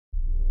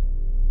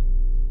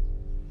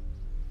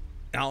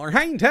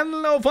Alright,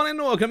 hello fun and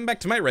welcome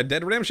back to my Red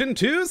Dead Redemption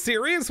 2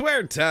 series,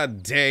 where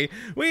today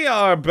we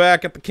are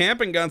back at the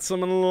camp and got some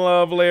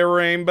lovely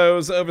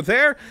rainbows over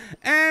there,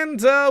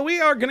 and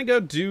we are gonna go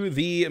do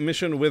the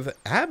mission with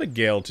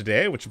Abigail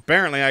today, which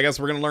apparently I guess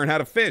we're gonna learn how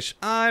to fish.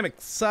 I'm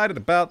excited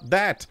about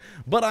that,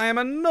 but I am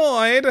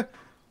annoyed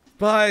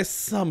by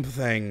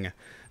something.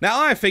 Now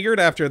I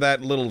figured after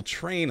that little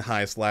train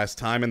heist last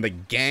time and the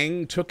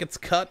gang took its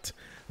cut,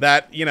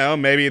 that, you know,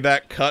 maybe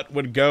that cut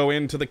would go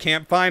into the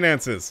camp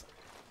finances.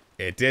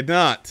 It did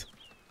not.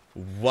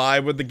 Why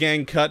would the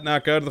gang cut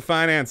not go to the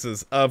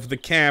finances of the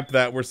camp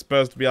that we're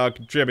supposed to be all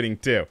contributing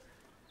to?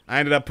 I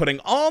ended up putting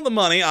all the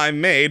money I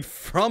made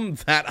from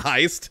that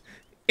heist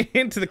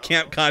into the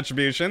camp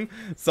contribution,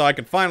 so I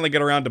could finally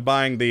get around to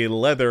buying the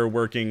leather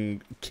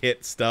working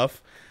kit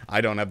stuff.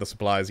 I don't have the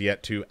supplies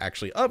yet to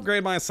actually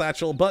upgrade my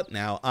satchel, but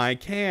now I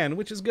can,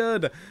 which is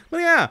good. But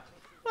yeah,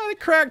 why the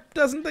crap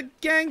doesn't the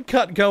gang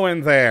cut go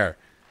in there?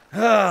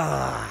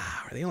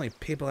 Are the only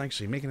people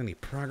actually making any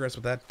progress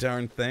with that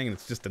darn thing, and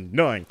it's just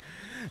annoying.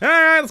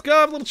 Alright, let's go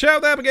have a little chat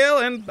with Abigail,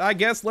 and I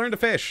guess learn to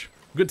fish.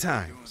 Good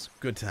times.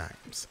 Good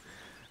times.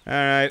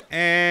 Alright,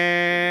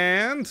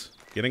 and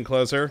getting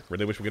closer.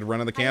 Really wish we could run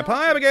in the camp.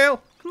 Hi,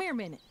 Abigail! Come here a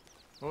minute.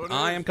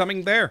 I am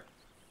coming there.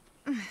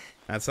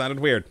 That sounded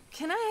weird.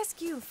 Can I ask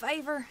you a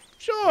favor?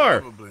 Sure!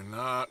 Probably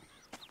not.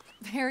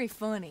 Very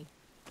funny.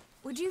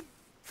 Would you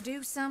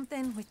do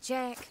something with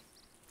Jack?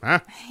 Huh?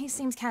 He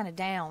seems kind of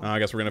down. Oh, I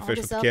guess we're gonna All fish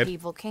this with the kid.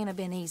 upheaval can't have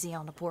been easy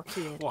on the poor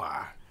kid.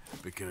 Why?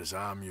 Because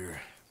I'm your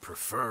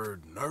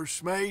preferred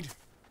nursemaid?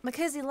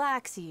 Because he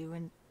likes you,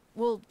 and,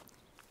 well,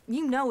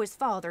 you know his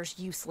father's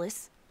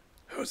useless.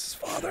 Who's his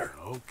father?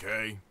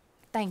 Okay.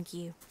 Thank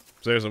you.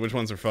 Seriously, which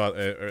one's for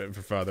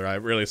father? I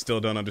really still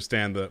don't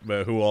understand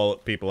who all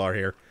people are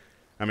here.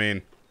 I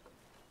mean,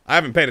 I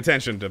haven't paid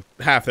attention to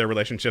half their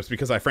relationships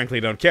because I frankly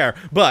don't care,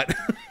 but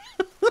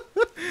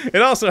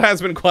it also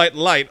has been quite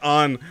light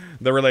on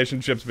the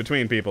relationships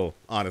between people,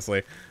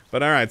 honestly.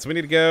 But alright, so we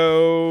need to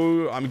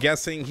go. I'm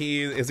guessing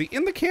is he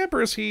in the camp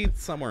or is he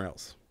somewhere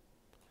else?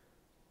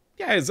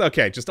 Yeah, he's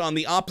okay, just on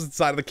the opposite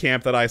side of the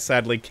camp that I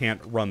sadly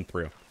can't run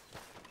through.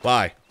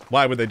 Why?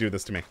 Why would they do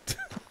this to me?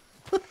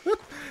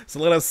 So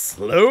let us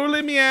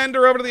slowly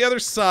meander over to the other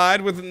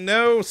side with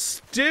no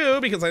stew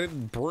because I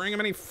didn't bring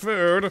him any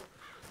food.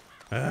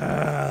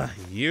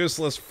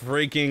 Useless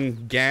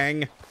freaking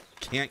gang.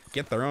 Can't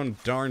get their own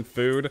darn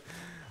food.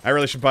 I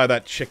really should buy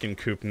that chicken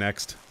coop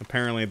next.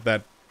 Apparently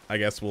that, I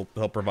guess, will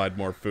help provide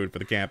more food for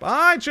the camp.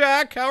 Hi,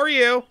 Jack. How are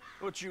you?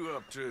 What you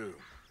up to?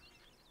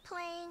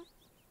 Playing,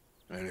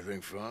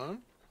 Anything fun?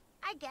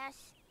 I guess.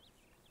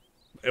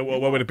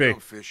 What would it be? Come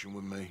fishing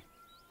with me.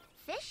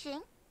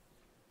 Fishing?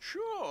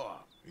 Sure.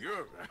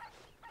 You're...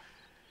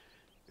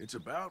 It's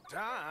about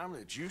time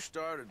that you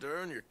started to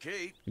earn your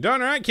keep. You doing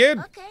all right, kid?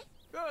 Okay,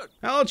 Good.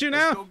 How old you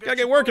Let's now? go Gotta get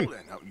your working. pole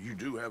then. Now, you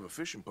do have a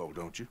fishing pole,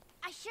 don't you?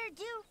 I sure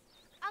do.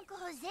 Uncle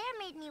Jose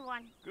made me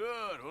one.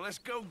 Good. Well, let's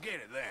go get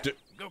it then. D-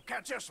 Go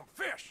catch us some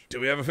fish.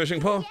 Do we have a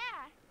fishing pole?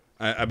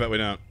 Yeah. I bet we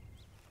don't.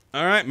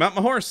 All right, mount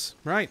my horse.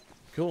 Right,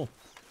 cool.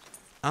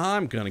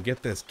 I'm gonna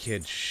get this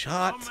kid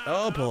shot.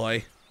 Oh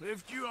boy.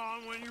 Lift you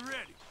on when you're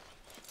ready.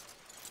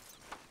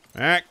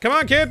 All right, come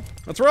on, kid.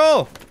 Let's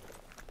roll.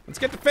 Let's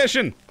get to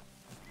fishing.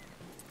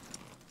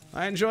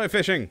 I enjoy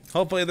fishing.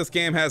 Hopefully this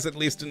game has at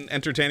least an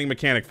entertaining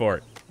mechanic for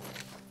it.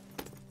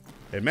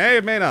 It may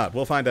not.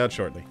 We'll find out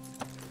shortly.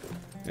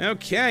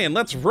 Okay, and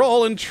let's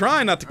roll and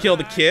try not to kill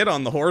the kid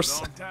on the horse.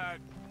 Hold tight.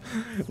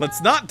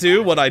 Let's not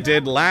do what I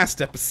did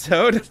last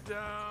episode. Just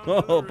down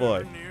Oh, the boy.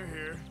 river near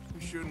here.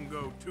 We shouldn't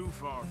go too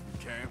far from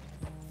camp.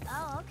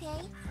 Oh,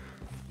 okay.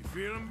 You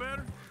feeling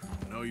better?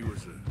 I know you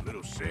was a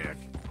little sick.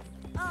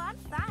 Oh, I'm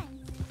fine.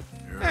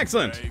 You're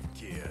Excellent. a brave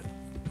kid.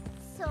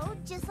 So,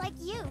 just like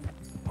you.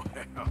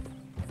 Well,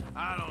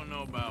 I don't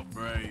know about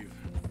brave.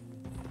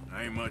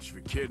 I ain't much of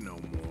a kid no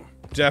more.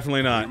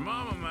 Definitely Your not.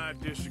 mama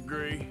might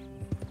disagree.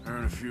 Her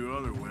and a few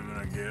other women,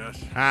 I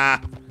guess. Ah,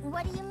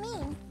 What do you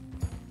mean?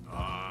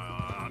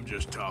 I'm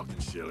just talking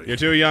silly. you're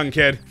too young,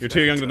 kid. You're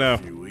too young to know. A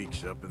few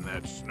weeks up in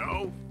that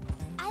snow.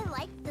 I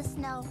like the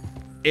snow.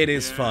 It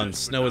is Yes, fun. but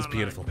Snow is not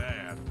beautiful. Like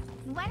that.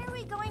 When are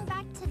we going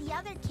back to the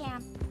other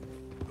camp?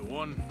 The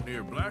one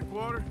near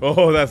Blackwater?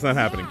 Oh, that's not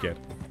happening, Yeah. kid.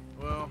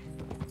 Well,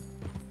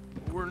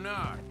 we're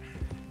not.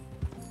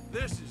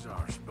 This is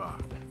our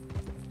spot.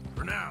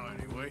 For now,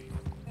 anyway.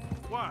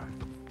 Why?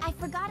 I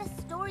forgot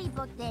a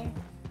storybook there.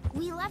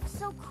 We left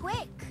so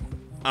quick.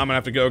 I'm gonna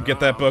have to go get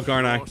that book,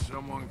 aren't I? Sure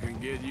someone can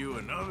get you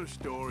another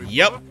story.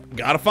 Yep,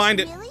 gotta find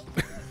it. Really?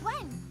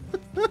 When?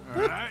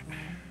 All right.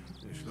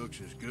 This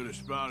looks as good a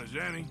spot as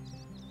any.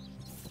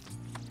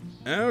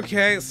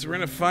 Okay, so we're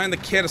gonna find the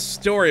kid a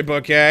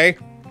storybook, eh?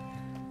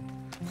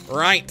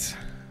 Right.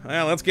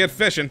 Well, let's get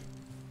fishing.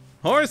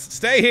 Horse,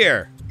 stay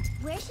here.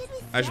 Where should we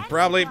I should stand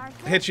probably in the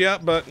dark? hitch you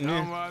up, but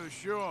Down by the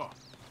shore.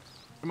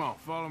 Come on,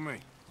 follow me.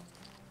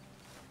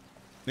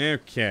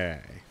 okay.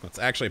 Let's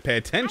actually pay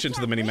attention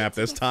to the mini-map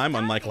this time,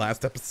 unlike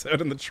last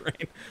episode in the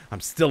train. I'm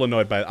still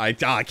annoyed by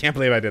it. I can't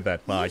believe I did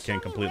that. Well, You I show can't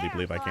me completely where,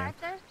 believe I Uncle can.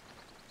 Arthur.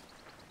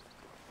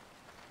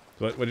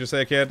 What'd you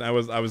say, kid? I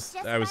was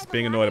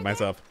being annoyed at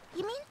myself.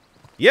 You mean?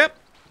 Yep.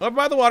 Over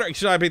by the water.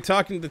 Should I be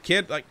talking to the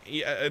kid? Like,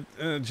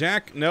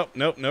 Jack? Nope.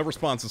 No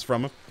responses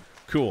from him.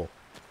 Cool.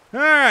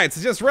 Alright,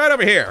 so just right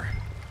over here.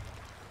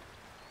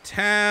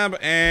 Tab,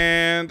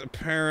 and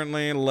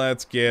apparently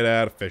let's get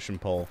out a fishing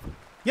pole.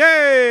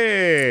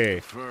 Yay!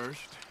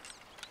 First,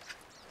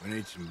 we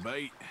need some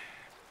bait.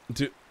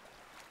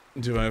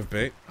 Do I have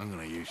bait? I'm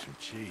gonna use some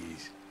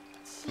cheese.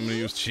 I'm gonna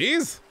use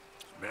cheese?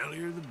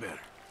 Smellier the better.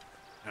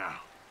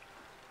 Now,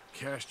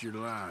 cast your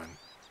line.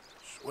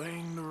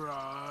 Swing the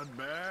rod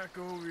back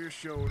over your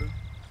shoulder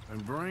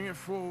and bring it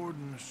forward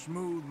in a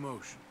smooth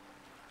motion.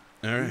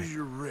 All right. Use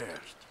your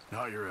wrist,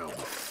 not your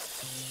elbow.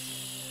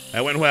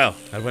 That went well.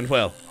 That went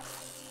well.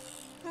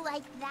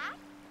 Like that?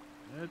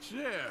 That's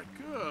it.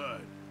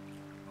 Good.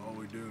 All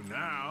we do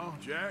now,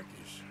 Jack,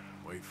 is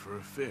wait for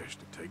a fish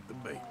to take the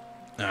bait.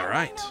 All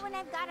right. I know when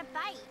I've got a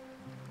bite.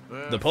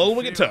 Well, The if pole you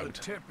will get feel tugged.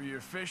 The tip of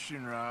your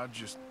fishing rod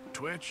just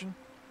twitching,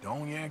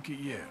 don't yank it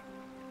yet.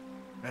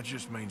 That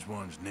just means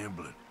one's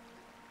nibbling.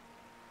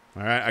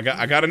 All right,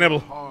 I got a nibble.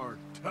 Hard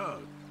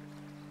tug.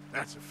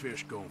 That's a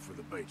fish going for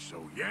the bait,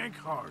 so yank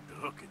hard to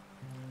hook it.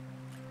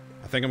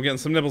 I think I'm getting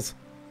some nibbles.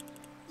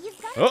 You've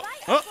got Oh, a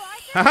bite, Uncle Arthur.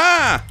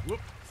 ha-ha! Whoop,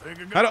 think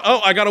I I got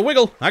don't, I got a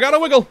wiggle. I got a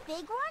wiggle. Big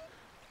one?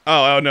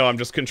 Oh, no, I'm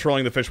just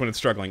controlling the fish when it's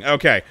struggling.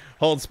 Okay,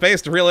 hold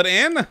space to reel it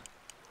in.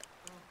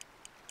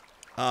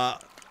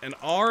 An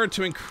R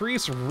to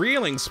increase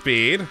reeling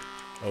speed.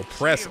 Oh,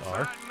 press See a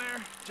R. fight in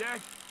there,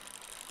 Jack?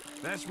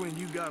 That's when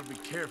you gotta be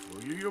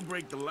careful. You'll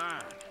break the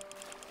line.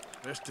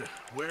 Best to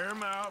wear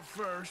him out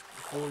first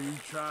before you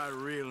try to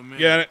reel him in.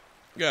 Got it.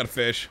 Got a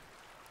fish.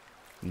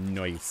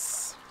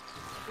 Nice.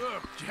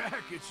 Look,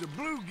 Jack, it's a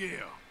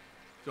bluegill.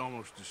 It's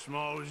almost as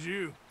small as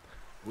you.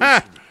 We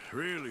Ha! should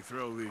really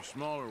throw these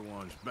smaller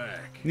ones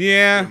back.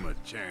 Yeah. Give them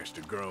a chance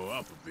to grow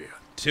up a bit.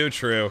 Too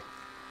true.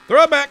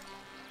 Throw it back.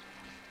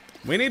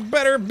 We need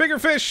better, bigger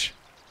fish.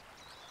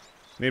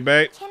 Need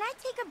bait. Can I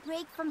take a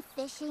break from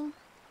fishing?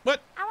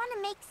 What? I want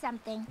to make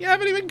something. You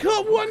haven't even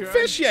caught one Okay.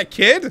 fish yet,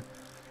 kid.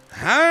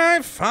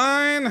 Alright,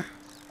 fine.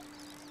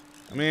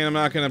 I mean, I'm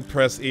not gonna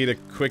press E to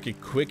quick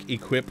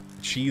equip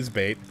cheese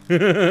bait. I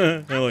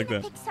I'm like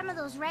gonna that. pick some of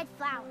those red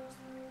flowers.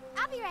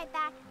 I'll be right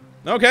back.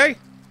 Okay.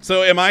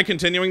 So am I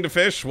continuing to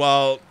fish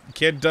while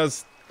kid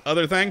does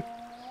other thing?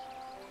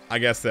 I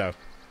guess so.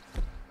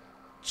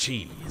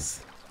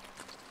 Cheese.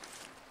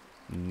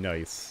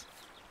 Nice.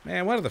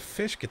 Man, why do the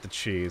fish get the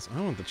cheese?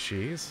 I want the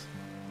cheese.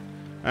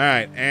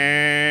 Alright,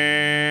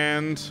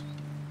 and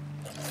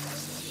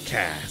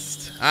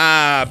cast.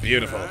 Ah,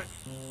 beautiful. All right.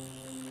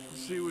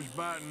 Let's see what's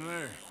biting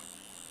there.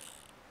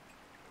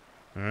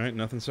 Alright,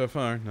 nothing so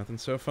far. Nothing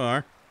so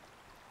far.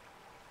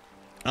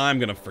 I'm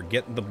gonna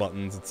forget the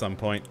buttons at some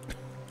point.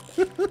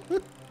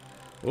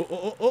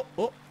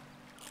 Oh.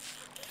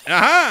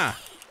 Aha!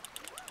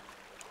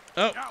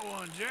 Oh, Got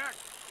one, Jack.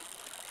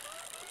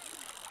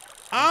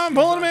 I'm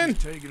pulling him in.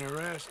 He's taking a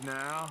rest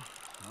now.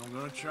 I'm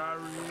gonna try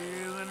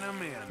reeling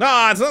them in.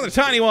 Ah, it's another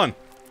tiny one.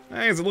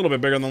 Hey, it's a little bit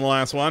bigger than the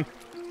last one.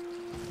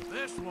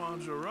 This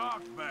one's a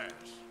rock bass.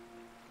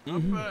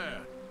 Not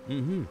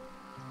bad.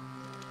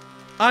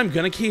 I'm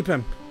gonna keep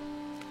him.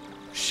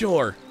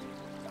 Sure.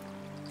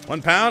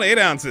 1 pound, 8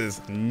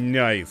 ounces.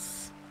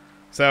 Nice.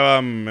 So,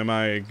 am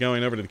I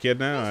going over to the kid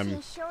now?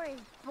 Fishing sure is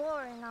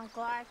boring,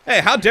 Uncle Arthur. Hey,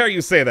 how dare you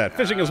say that?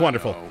 Fishing is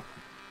wonderful. I know.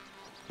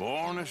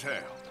 Boring as hell.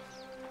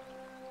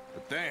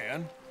 But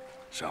then,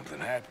 something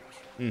happens.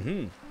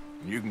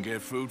 Mm-hmm. You can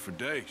get food for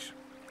days.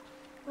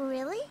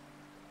 Really?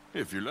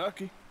 If you're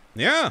lucky.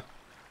 Yeah.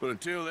 But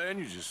until then,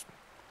 you just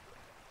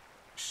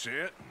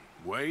sit,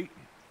 wait,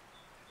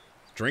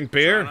 Drink try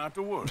beer. not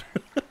to worry.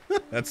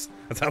 That's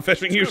how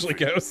fishing usually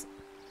goes.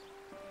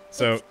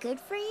 So, It's good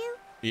for you?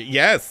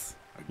 yes.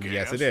 I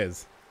Yes, it guess.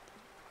 is.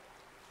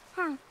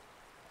 Huh.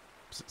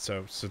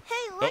 So. Hey,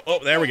 look Oh,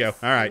 at there we go.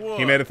 this. All right, he What?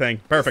 made a thing.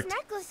 Perfect. This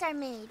necklace I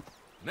made.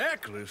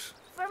 Necklace?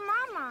 For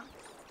Mama.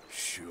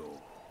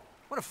 Sure.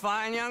 What a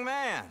fine young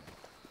man.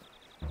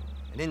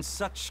 And in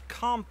such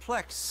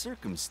complex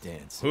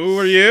circumstances. Who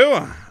are you?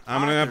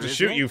 I'm gonna have Arthur, to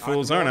shoot isn't you it?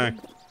 fools, Arthur aren't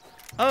I? Morgan?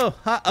 Oh,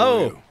 hi. Who are Oh,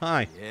 you?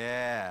 hi.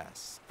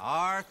 Yes,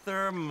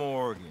 Arthur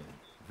Morgan,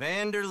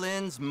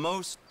 Vanderlyn's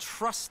most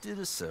trusted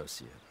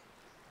associate.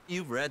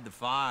 You've read the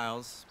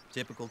files.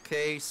 Typical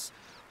case.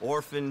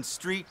 Orphaned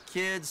street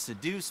kid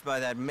seduced by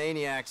that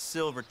maniac's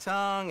silver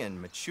tongue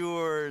and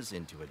matures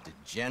into a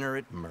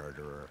degenerate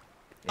murderer.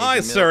 I,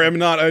 Agent sir, am Milton,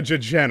 not a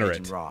Agent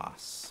degenerate.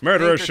 Ross.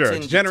 Murderer, sure.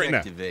 Pinkerton Degenerate, no.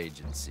 Detective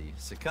Agency,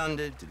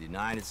 seconded to the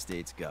United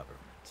States government.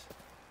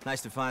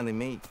 Nice to finally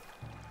meet.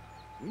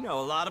 We know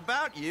a lot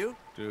about you.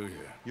 Do you?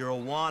 You're a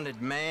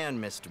wanted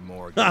man, Mr.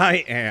 Morgan.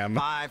 I am.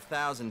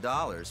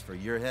 $5,000 for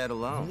your head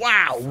alone.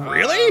 Wow,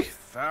 really?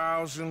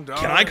 $1,000.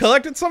 Can I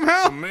collect it To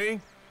somehow?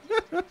 me?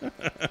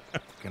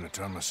 Can I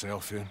turn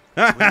myself in?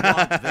 We want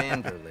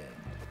Vanderlyn.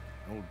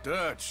 Old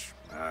Dutch.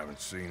 I haven't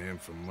seen him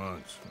for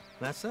months.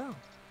 That's so.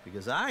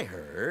 Because I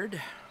heard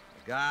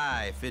a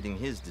guy fitting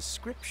his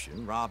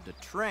description robbed a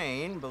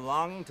train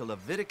belonging to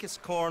Leviticus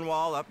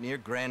Cornwall up near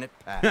Granite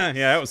Pass. Yeah,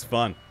 that was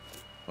fun.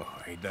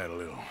 Oh, ain't that a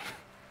little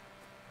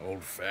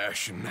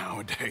old-fashioned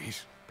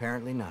nowadays?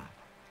 Apparently not.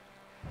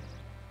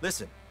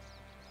 Listen.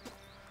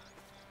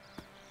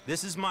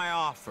 This is my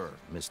offer,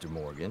 Mr.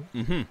 Morgan.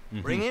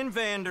 Bring in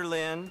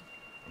Vanderlyn,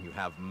 and you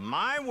have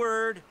my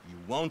word you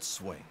won't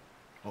swing.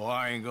 Oh,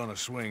 I ain't gonna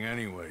swing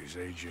anyways,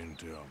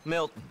 Agent,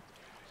 Milton.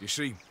 You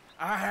see,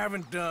 I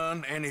haven't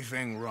done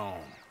anything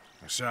wrong,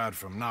 aside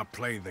from not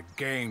playing the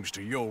games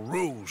to your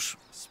rules.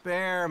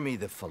 Spare me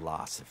the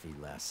philosophy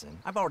lesson.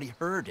 I've already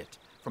heard it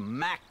from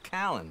Mac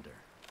Callender.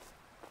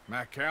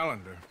 Mac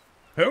Callender?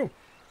 Who?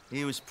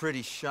 He was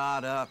pretty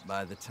shot up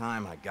by the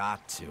time I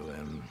got to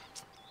him.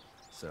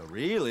 So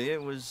really,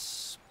 it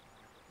was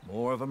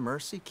more of a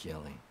mercy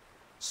killing.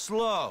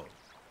 Slow,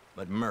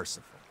 but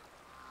merciful.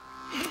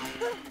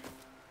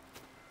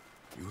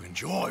 You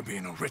enjoy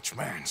being a rich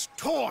man's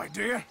toy,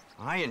 do you?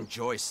 I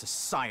enjoy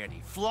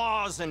society,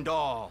 flaws and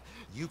all.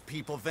 You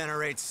people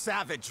venerate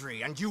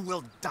savagery, and you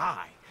will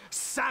die.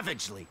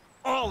 Savagely,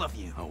 all of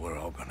you. Oh, we're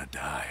all gonna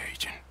die,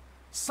 Agent.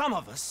 Some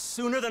of us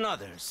sooner than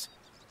others.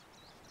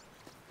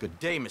 Good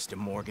day, Mr.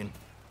 Morgan.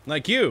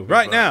 Like you,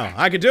 right now.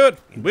 I could do it.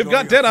 We've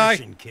got Deadeye.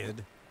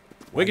 Kid.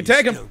 We could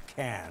take him. Still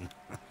can.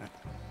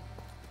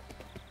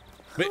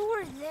 Who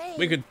are they?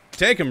 We could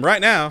take him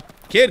right now.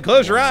 Kid,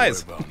 close your Don't worry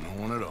eyes. about no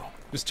one at all.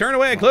 Just turn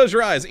away and close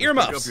your eyes. Pick up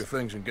Earmuffs. your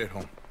things and get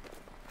home.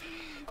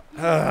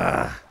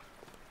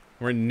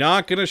 We're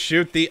not going to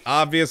shoot the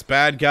obvious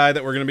bad guy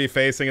that we're going to be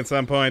facing at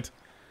some point.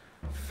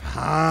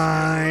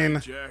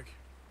 Fine. Jack,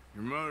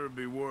 your mother would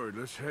be worried.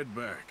 Let's head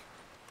back.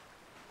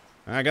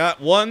 I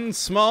got one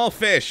small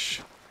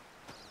fish.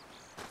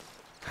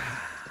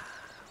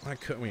 Why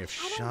couldn't we have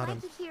I shot don't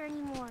him? like it here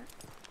anymore.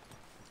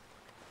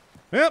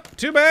 Well,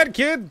 too bad,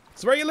 kid.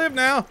 It's where you live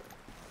now.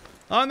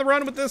 On the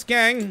run with this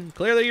gang.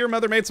 Clearly your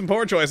mother made some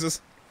poor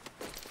choices.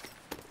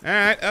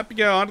 Alright, up you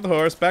go, onto the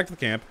horse, back to the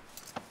camp.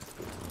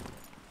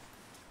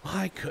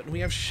 Why couldn't we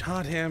have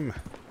shot him?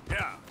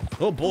 Yeah,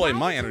 Oh boy, Why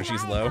my did you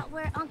energy's lie low. about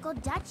where Uncle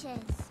Dutch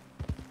is?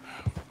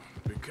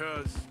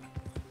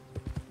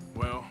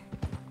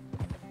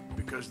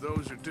 because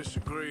those are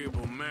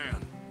disagreeable men,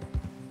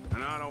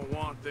 and I don't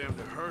want them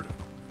to hurt him.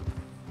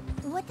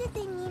 What did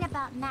they mean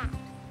about Matt?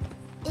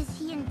 Is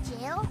he in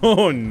jail?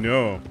 Oh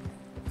no.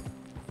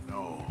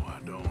 No,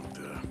 I don't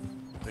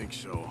think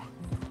so.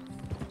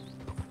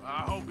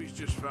 I hope he's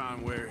just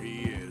fine where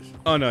he is.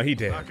 Oh no, he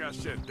did. Like I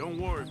said, don't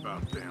worry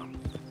about them.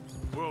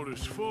 The world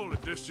is full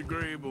of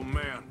disagreeable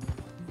men.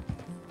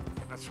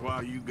 That's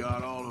why you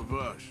got all of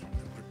us,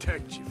 to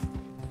protect you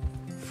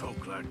from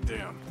folk like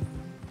them.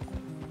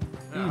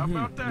 Now, how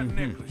about that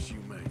necklace you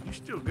made? You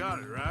still got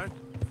it, right?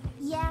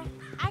 Yeah,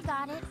 I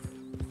got it.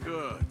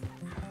 Good.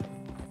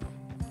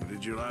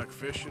 Did you like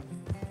fishing?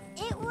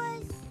 It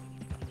was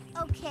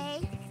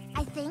okay,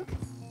 I think.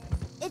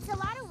 It's a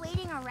lot of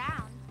waiting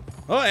around.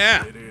 Oh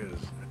yeah. It is.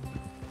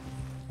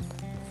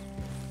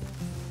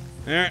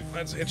 Alright,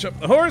 let's hitch up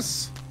the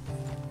horse.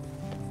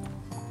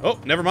 Oh,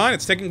 never mind.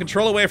 It's taking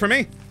control away from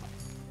me.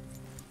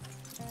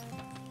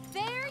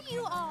 There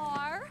you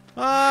are.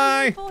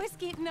 Hi. How you boys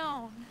getting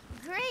on?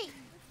 Great.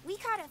 We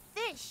caught a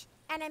fish,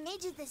 and I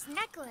made you this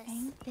necklace.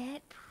 Ain't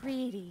that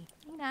pretty?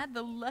 Ain't I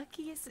the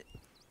luckiest?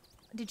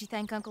 Did you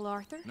thank Uncle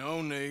Arthur?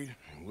 No need.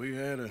 We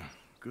had a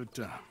good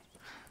time.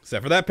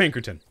 Except for that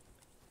Pinkerton.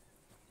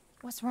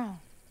 What's wrong?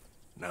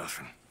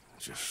 Nothing.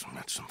 Just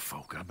met some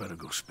folk. I better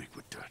go speak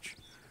with Dutch.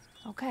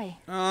 Okay.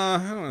 I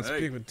don't want to Hey.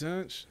 speak with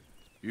Dutch.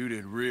 You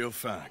did real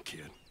fine,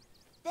 kid.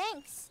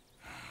 Thanks.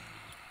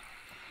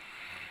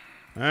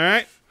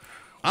 Alright.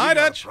 Hi, We got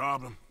a Dutch.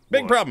 problem.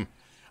 Big What? problem.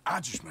 I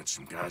just met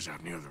some guys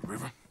out near the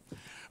river.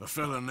 A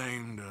fella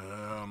named,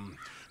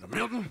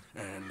 Milton,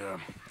 and,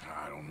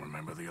 I don't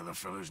remember the other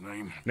fella's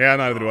name. Yeah,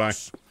 neither do I.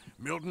 Ross.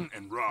 Milton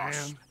and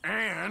Ross.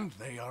 And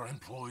they are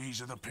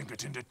employees of the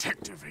Pinkerton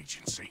Detective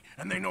Agency.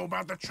 And they know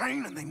about the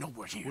train, and they know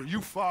we're here. Were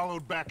you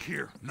followed back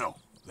here? No,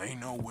 they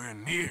know we're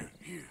near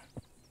here.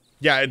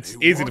 Yeah, it's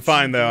They easy to want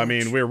find, you though. I to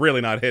mean, watch. we're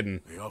really not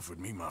hidden. They offered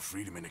me my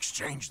freedom in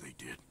exchange, they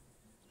did.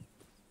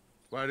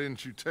 Why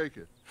didn't you take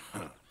it?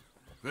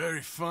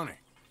 Very funny.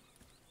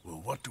 Well,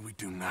 what do we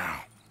do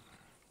now?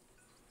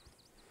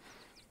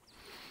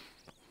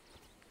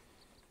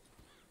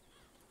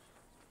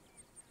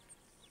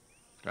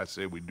 I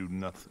say we do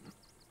nothing.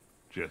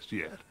 Just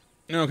yet.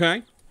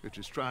 Okay. They're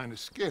just trying to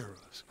scare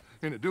us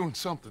into doing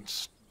something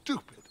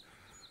stupid.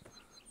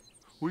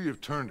 We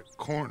have turned a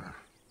corner.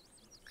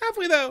 Have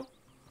we, though?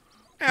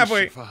 Have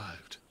We we?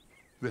 survived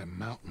them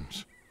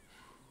mountains.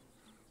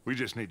 We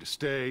just need to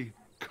stay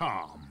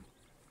calm.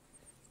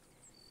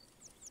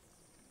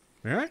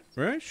 Alright,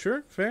 right,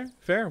 sure, fair.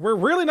 We're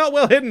really not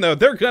well hidden, though.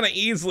 They're gonna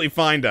easily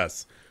find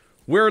us.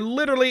 We're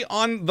literally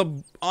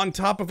on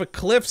top of a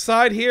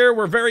cliffside here.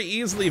 We're very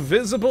easily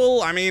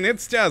visible. I mean,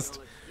 it's just...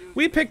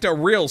 We picked a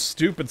real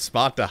stupid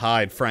spot to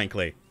hide,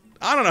 frankly.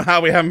 I don't know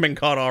how we haven't been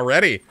caught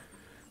already.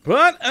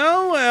 But,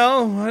 oh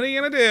well, what are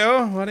you gonna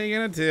do? What are you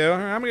gonna do?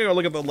 I'm gonna go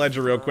look at the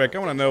ledger real quick. I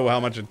wanna know how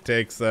much it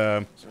takes,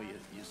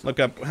 look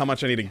up how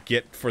much I need to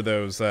get for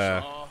those,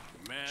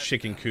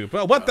 chicken coop.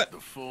 Oh, what the... The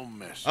full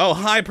mess. Oh,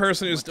 hi,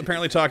 person who's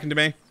apparently talking to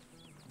me.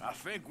 I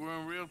think we're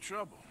in real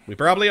trouble. We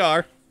probably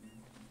are.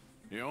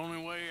 The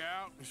only way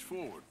out is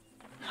forward.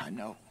 I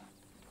know.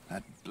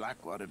 That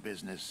Blackwater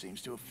business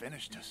seems to have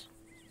finished us.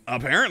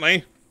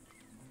 Apparently.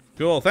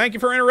 Cool. Thank you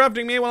for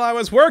interrupting me while I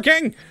was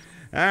working.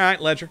 All right,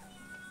 Ledger.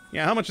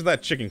 Yeah, how much is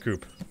that chicken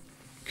coop?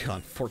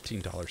 God,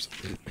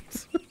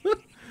 $14.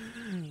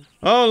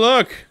 Oh,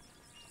 look.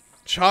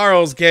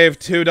 Charles gave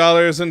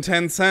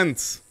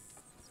 $2.10.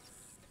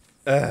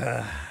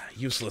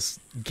 Useless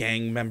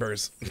gang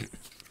members.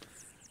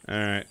 All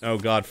right. Oh,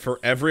 God. For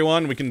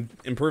everyone, we can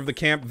improve the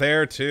camp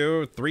there,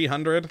 too.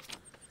 300.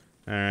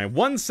 All right.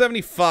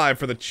 175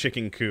 for the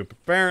chicken coop.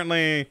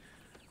 Apparently...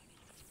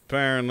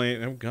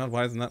 oh, God.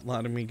 Why isn't that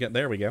letting me get...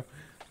 There we go.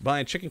 Buy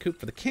a chicken coop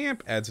for the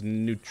camp. Adds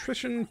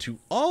nutrition to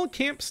all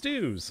camp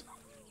stews.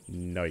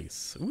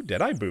 Nice. Ooh,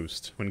 Deadeye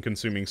boost when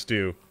consuming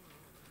stew.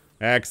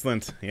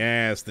 Excellent.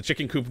 Yes, the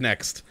chicken coop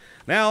next.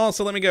 Now,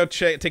 also, let me go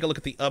take a look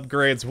at the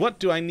upgrades. What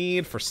do I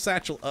need for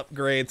satchel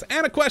upgrades?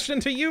 And a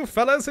question to you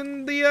fellas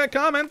in the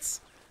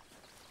comments.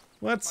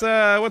 What's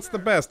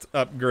the best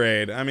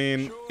upgrade? I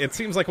mean, it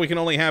seems like we can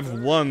only have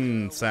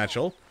one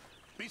satchel.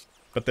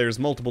 But there's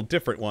multiple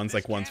different ones,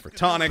 like one's for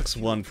tonics,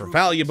 one for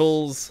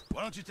valuables.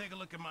 Why don't you take a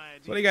look at my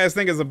idea? So what do you guys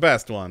think is the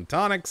best one?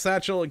 Tonic,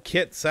 satchel,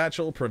 kit,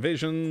 satchel,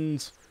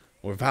 provisions,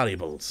 or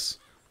valuables?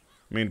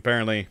 I mean,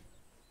 apparently...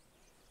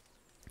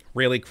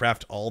 Really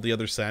craft all the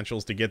other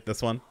satchels to get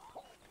this one?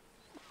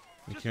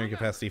 The carrying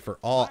capacity for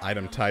all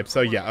item types.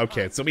 So yeah,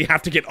 okay. So we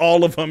have to get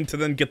all of them to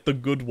then get the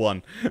good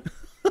one.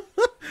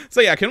 So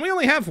yeah, can we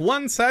only have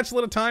one satchel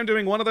at a time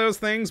doing one of those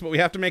things, but we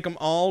have to make them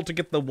all to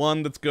get the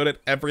one that's good at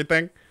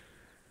everything?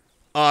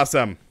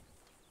 Awesome.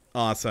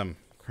 Awesome.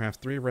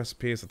 Craft 3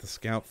 recipes at the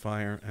scout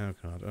fire. Oh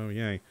god, oh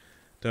yay.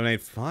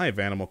 Donate 5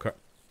 animal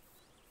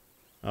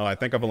Oh, I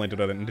think I've only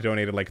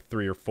donated like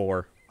 3 or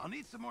 4. I'll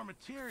need some more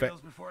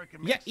materials before I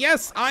can make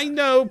yes, I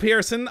know,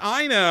 Pearson.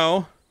 I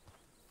know.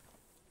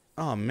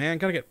 Oh, man.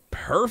 Gotta get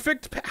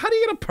perfect. How do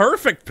you get a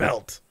perfect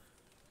belt?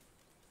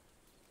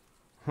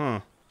 Huh.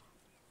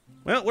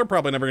 Well, we're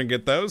probably never gonna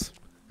get those.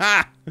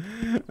 Ha!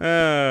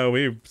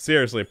 We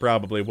seriously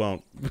probably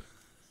won't.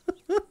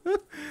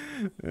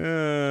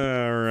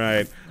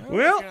 Alright.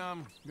 Well,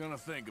 I'm gonna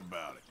think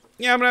about it.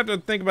 Yeah, I'm gonna have to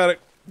think about it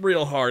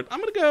real hard. I'm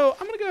gonna go,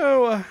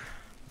 Are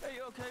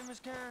you okay, Miss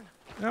Karen?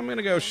 I'm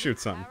gonna go shoot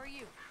something. How are you?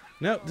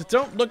 No,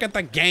 don't look at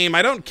the game.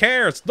 I don't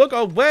care. Look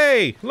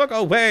away. Look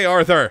away,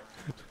 Arthur.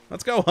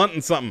 Let's go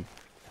hunting something.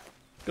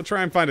 Go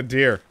try and find a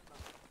deer.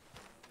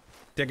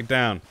 Take it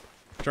down.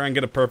 Try and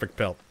get a perfect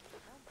pelt.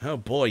 Oh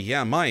boy,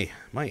 yeah, my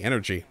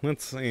energy.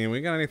 Let's see. We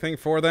got anything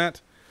for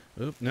that?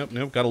 Oop, nope.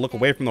 Got to look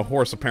away from the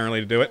horse apparently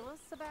to do it.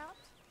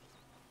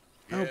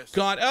 Oh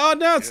god. Oh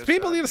no,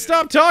 people need to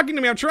stop talking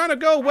to me. I'm trying to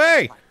go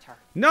away.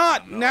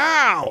 Not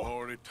now. You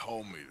already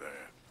told me that.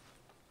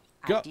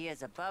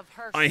 Ideas above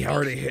her I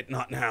already hit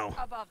not now.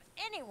 above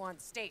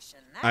anyone's station.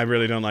 I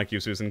really don't like you,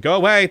 Susan. Go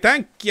away.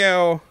 Thank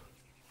you.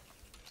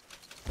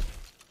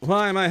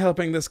 Why am I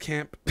helping this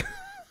camp?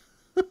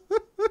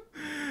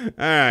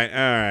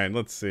 Alright.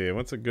 Let's see.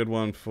 What's a good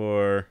one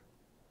for...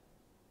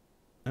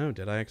 Oh,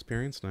 Deadeye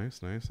experience. Nice.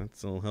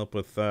 That'll help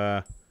with,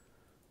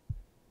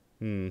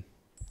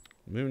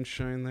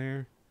 moonshine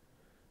there.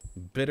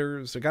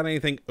 Bitters. I got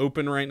anything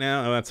open right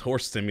now? Oh, that's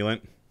horse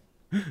stimulant.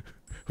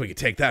 We could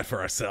take that for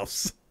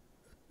ourselves.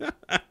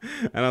 I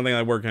don't think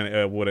that'd work,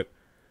 would it?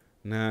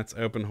 Nah, it's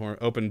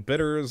open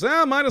bitters.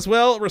 Might as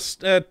well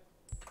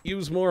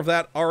use more of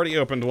that already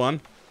opened one.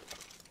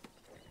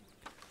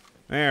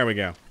 There we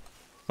go.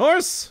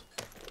 Horse!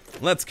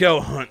 Let's go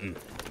hunting.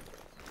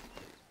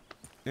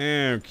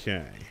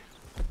 Okay.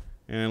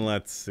 And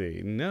let's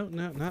see. No,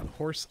 not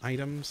horse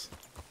items.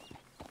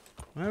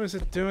 Why was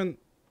it doing...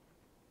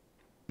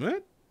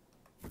 What?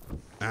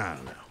 I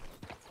don't know.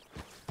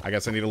 I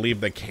guess I need to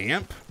leave the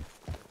camp?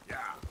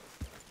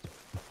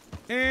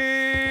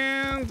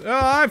 And... Oh,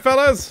 hi,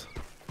 fellas!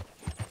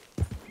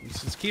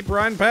 Let's just keep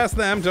riding past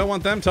them. Don't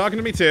want them talking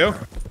to me, too.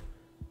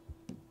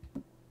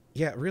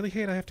 Yeah, really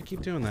hate I have to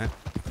keep doing that.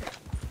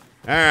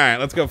 Alright,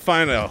 let's go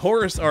find a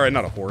horse. Or,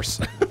 not a horse.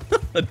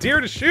 A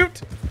deer to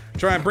shoot.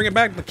 Try and bring it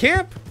back to the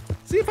camp.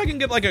 See if I can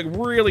get, like, a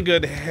really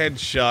good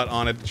headshot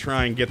on it to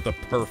try and get the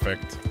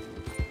perfect.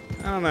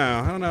 I don't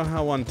know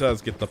how one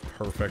does get the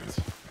perfect.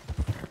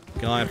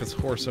 Goliath's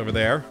horse over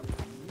there.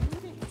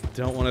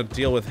 Don't want to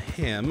deal with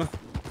him.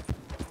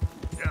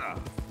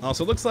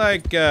 Also, looks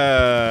like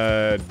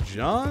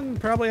John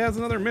probably has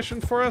another mission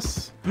for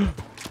us.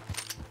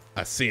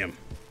 I see him.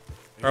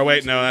 Or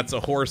wait, no, that's a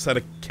horse at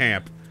a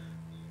camp.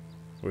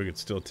 We could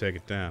still take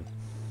it down.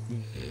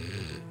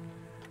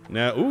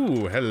 No,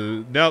 ooh,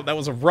 hello. No, that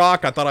was a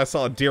rock. I thought I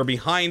saw a deer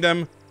behind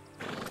him.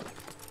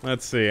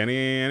 Let's see,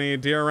 any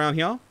deer around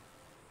here?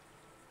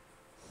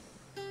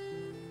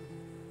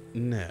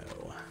 No.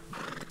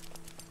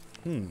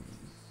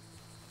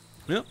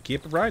 Well,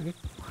 keep it riding.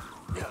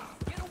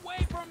 Get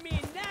away from me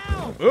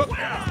now!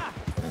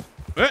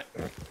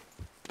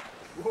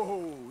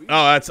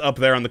 Oh, that's up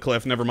there on the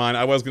cliff. Never mind.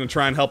 I was going to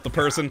try and help the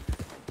person.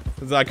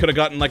 I could have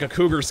gotten like a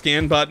cougar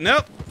skin, but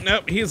nope,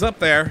 he's up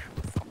there.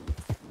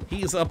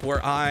 He's up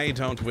where I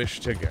don't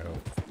wish to go.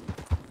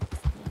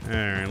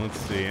 Alright, let's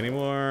see. Any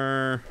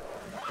more?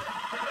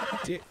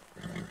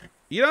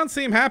 You don't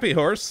seem happy,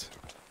 horse.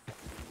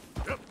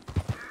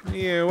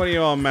 Yeah, what are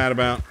you all mad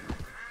about?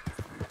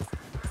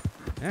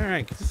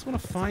 Alright, just want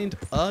to find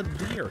a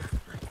deer.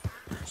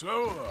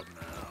 Slow up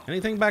now.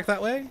 Anything back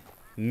that way?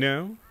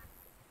 No.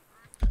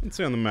 Let's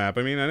see on the map.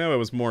 I mean, I know it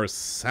was more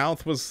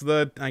south was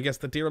the, I guess,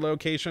 the deer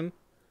location.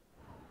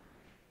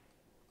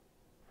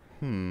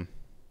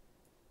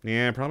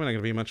 Yeah, probably not going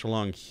to be much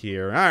along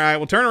here. Alright,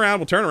 we'll turn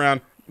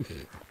around,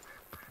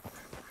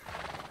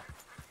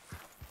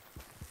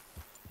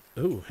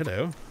 Ooh,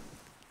 hello.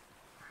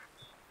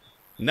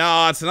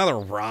 No, it's another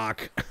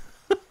rock.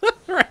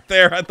 Right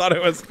there, I thought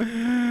it was...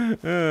 can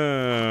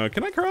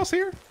I cross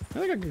here? I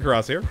think I can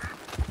cross here.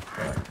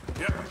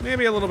 Yep.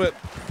 Maybe a little bit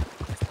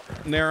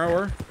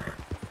narrower.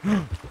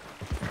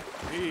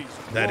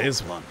 That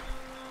is one.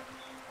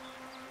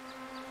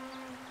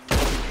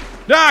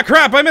 Ah,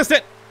 crap, I missed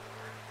it!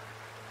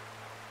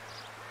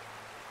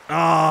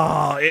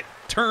 Oh, it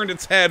turned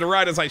its head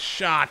right as I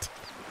shot.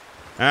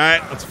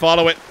 Alright, let's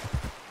follow it.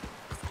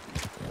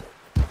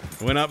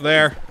 Went up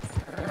there.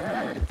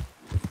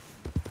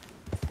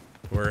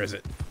 Where is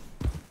it?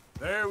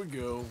 There we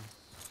go.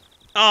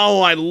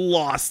 Oh, I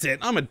lost it.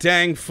 I'm a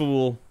dang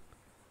fool.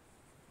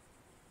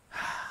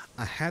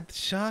 I had the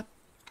shot.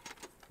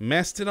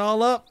 Messed it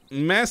all up.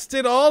 Messed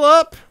it all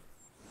up.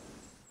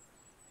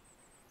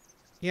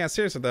 Yeah,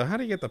 seriously though, how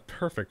do you get the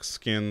perfect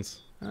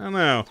skins? I don't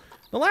know.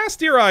 The last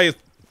deer I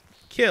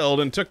killed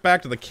and took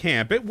back to the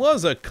camp, it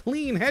was a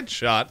clean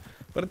headshot,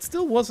 but it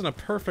still wasn't a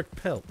perfect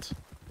pelt.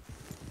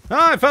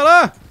 Hi,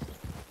 fella!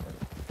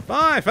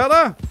 Bye,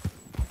 fella!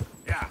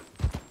 Yeah.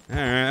 Alright,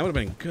 that would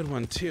have been a good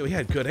one, too. He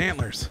had good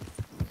antlers.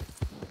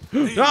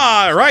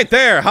 Ah, right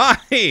there!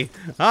 Hi!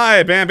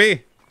 Hi,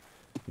 Bambi!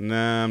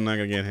 Nah, I'm not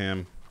gonna get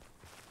him.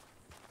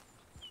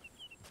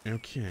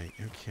 Okay,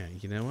 okay.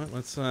 You know what?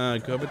 Let's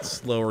go a bit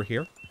slower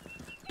here.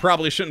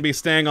 Probably shouldn't be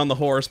staying on the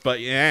horse,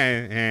 but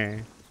yeah.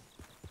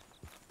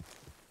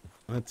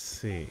 Let's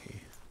see.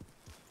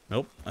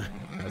 Nope.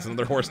 There's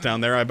another horse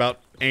down there. I about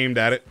aimed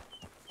at it.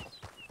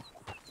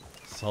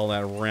 Saw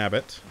that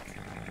rabbit.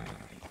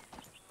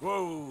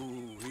 Whoa,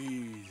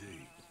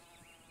 easy.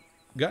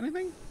 Got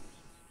anything?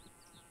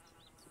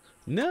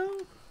 No?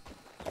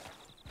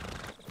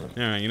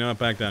 Alright, you know what?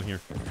 Back down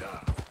here.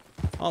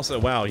 Also,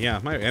 wow, yeah,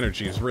 my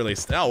energy is really...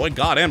 Oh, it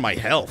got in my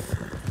health.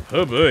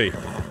 Oh, boy.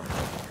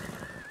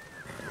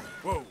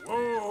 Whoa,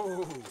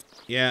 whoa.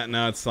 Yeah,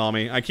 no, it saw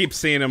me. I keep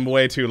seeing him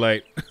way too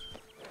late.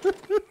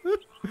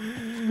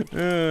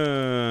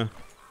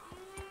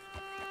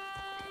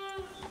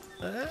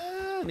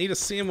 Need to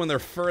see him when they're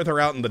further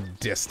out in the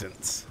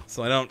distance,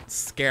 so I don't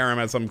scare him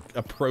as I'm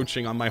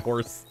approaching on my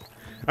horse.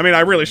 I mean,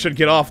 I really should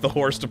get off the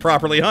horse to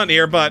properly hunt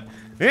here, but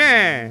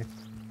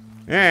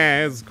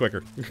it's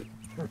quicker.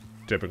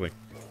 Typically.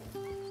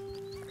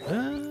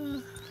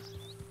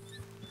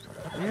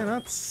 Yeah,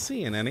 not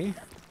seeing any.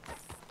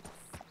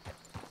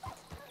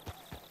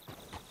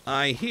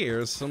 I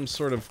hear some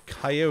sort of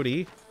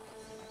coyote.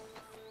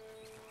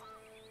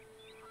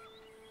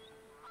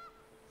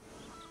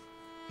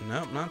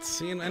 Nope, not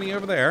seeing any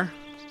over there.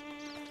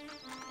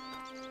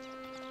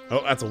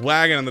 Oh, that's a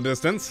wagon in the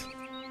distance.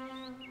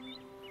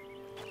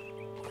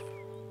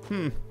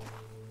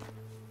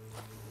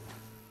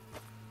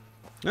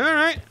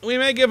 Alright, we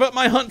may give up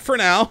my hunt for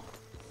now.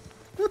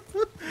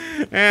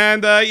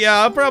 And, yeah,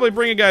 I'll probably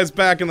bring you guys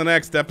back in the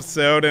next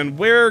episode, and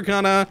we're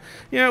gonna,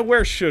 you know,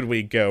 where should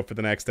we go for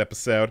the next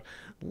episode?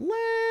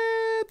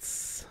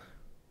 Let's...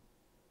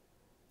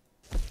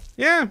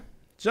 Yeah,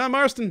 John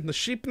Marston, the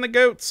sheep and the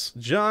goats.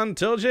 John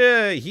told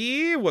you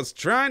he was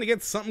trying to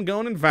get something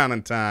going in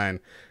Valentine,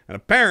 and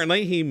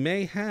apparently he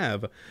may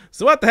have.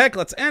 So what the heck,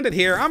 let's end it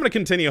here. I'm gonna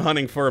continue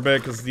hunting for a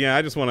bit, because, yeah,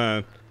 I just want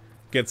to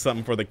get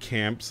something for the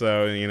camp,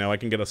 so, you know, I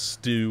can get a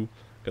stew.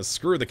 Because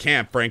screw the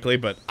camp, frankly,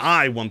 but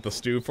I want the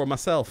stew for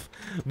myself.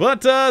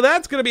 But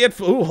that's going to be it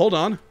for... Ooh, hold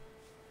on.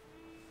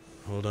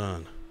 Hold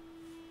on.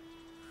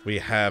 We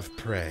have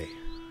prey.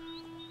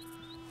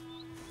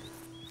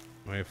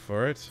 Wait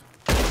for it.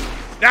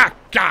 Ah,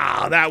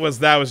 God, that was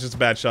just a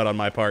bad shot on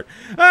my part.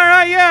 All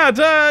right, yeah,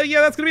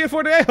 that's going to be it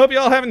for today. Hope you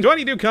all have enjoyed.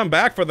 You do come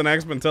back for the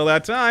next, but until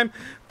that time,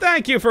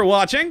 thank you for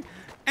watching.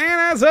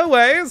 And as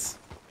always,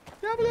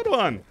 have a good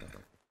one.